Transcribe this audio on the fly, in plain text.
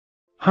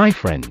Hi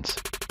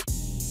friends!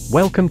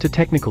 Welcome to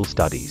Technical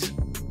Studies.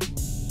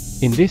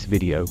 In this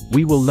video,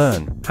 we will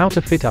learn how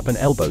to fit up an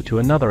elbow to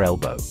another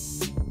elbow.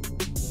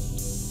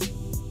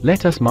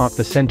 Let us mark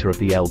the center of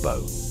the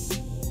elbow.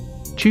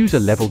 Choose a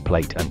level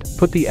plate and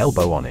put the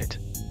elbow on it.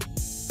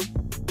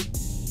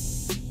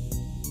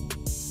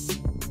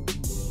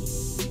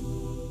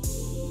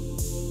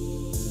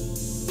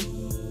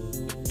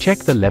 Check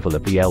the level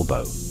of the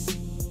elbow.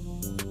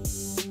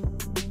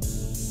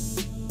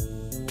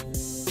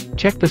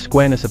 Check the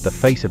squareness of the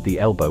face of the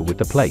elbow with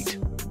the plate.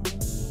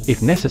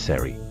 If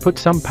necessary, put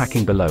some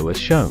packing below as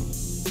shown.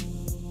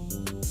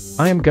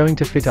 I am going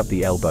to fit up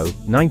the elbow,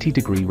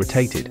 90-degree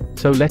rotated,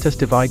 so let us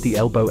divide the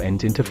elbow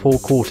ends into 4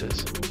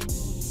 quarters.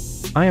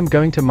 I am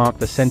going to mark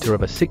the center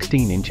of a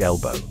 16-inch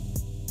elbow.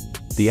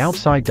 The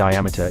outside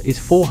diameter is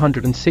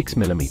 406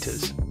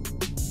 millimeters.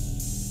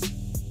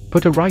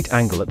 Put a right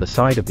angle at the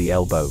side of the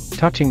elbow,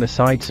 touching the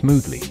side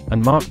smoothly,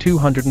 and mark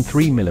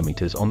 203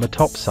 millimeters on the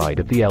top side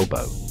of the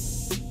elbow.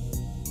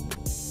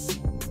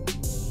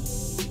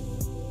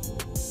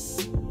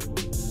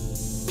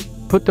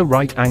 Put the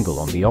right angle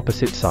on the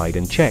opposite side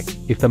and check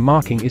if the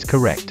marking is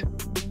correct.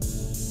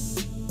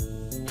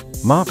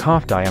 Mark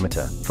half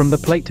diameter from the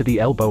plate to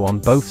the elbow on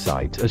both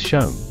sides as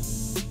shown.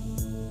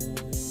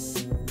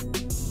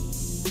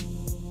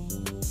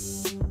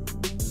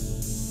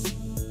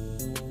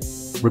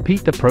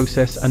 Repeat the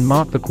process and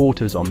mark the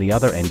quarters on the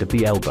other end of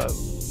the elbow.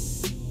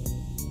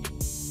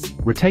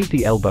 Rotate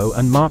the elbow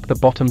and mark the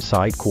bottom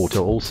side quarter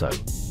also.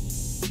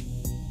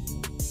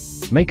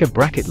 Make a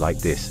bracket like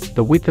this.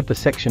 The width of the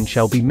section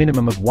shall be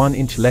minimum of 1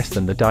 inch less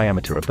than the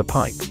diameter of the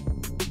pipe.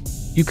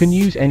 You can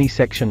use any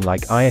section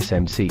like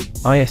ISMC,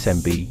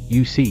 ISMB,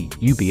 UC,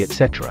 UB,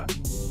 etc.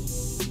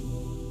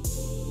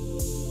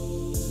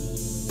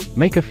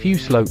 Make a few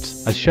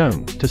slopes, as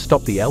shown, to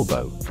stop the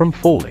elbow from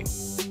falling.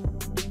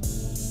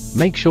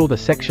 Make sure the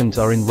sections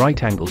are in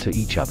right angle to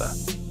each other.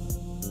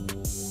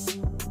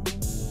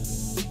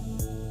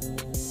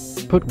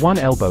 Put one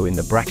elbow in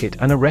the bracket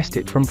and arrest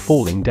it from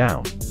falling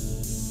down.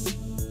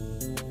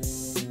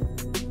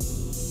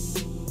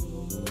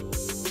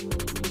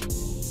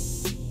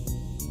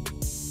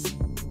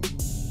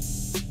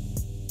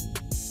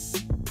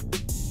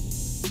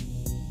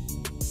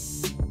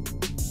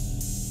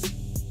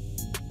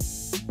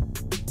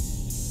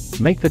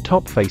 Make the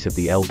top face of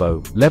the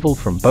elbow level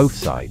from both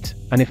sides,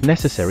 and if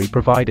necessary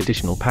provide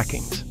additional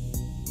packings.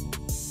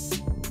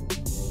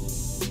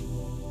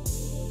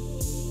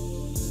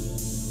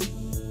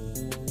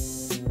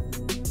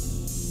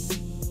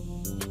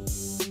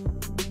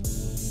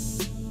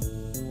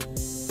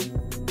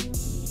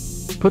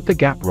 Put the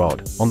gap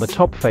rod on the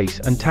top face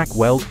and tack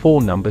weld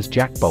 4 numbers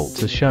jack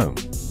bolts as shown.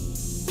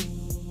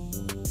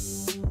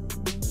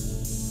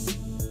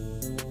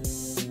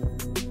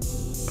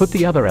 Put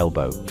the other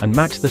elbow and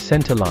match the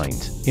center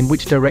lines in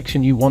which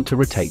direction you want to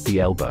rotate the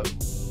elbow.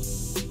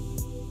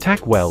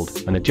 Tack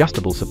weld an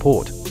adjustable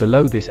support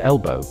below this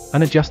elbow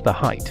and adjust the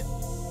height.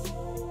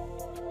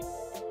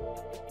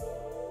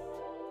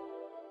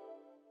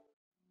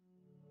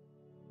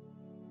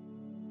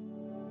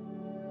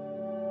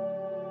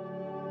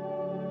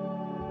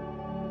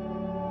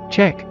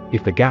 Check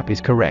if the gap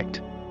is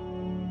correct.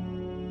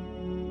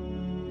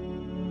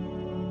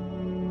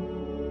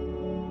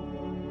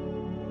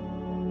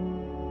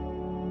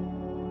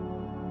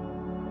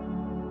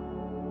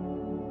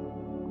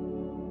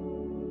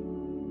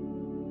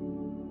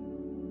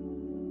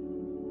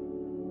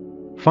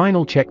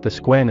 Final check the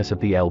squareness of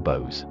the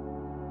elbows.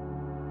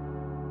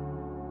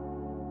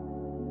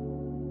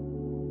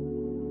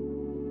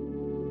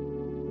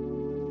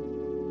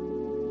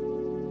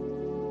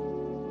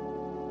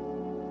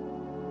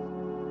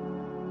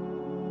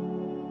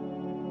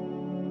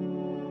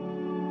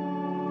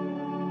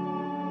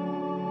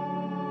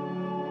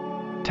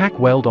 Tack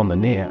weld on the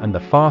near and the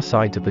far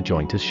sides of the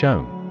joint as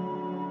shown.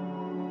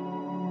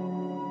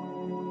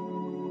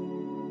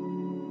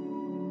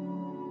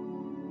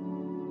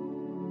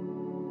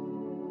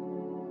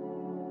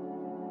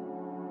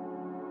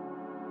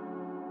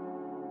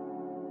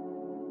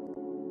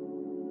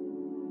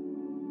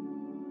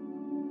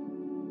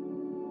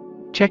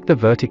 Check the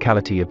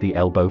verticality of the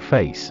elbow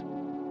face.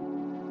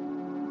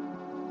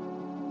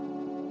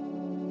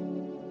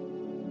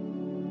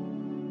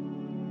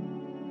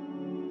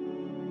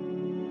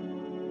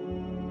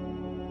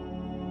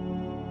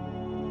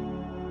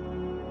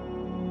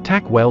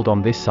 Tack weld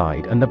on this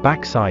side and the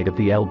back side of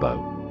the elbow.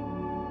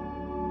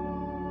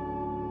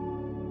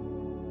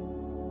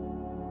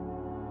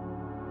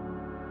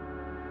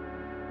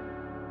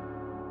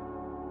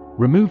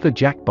 Remove the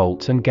jack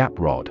bolts and gap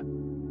rod.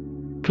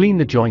 Clean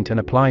the joint and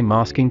apply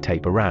masking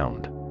tape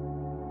around.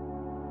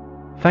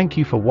 Thank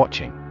you for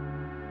watching.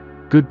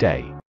 Good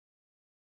day.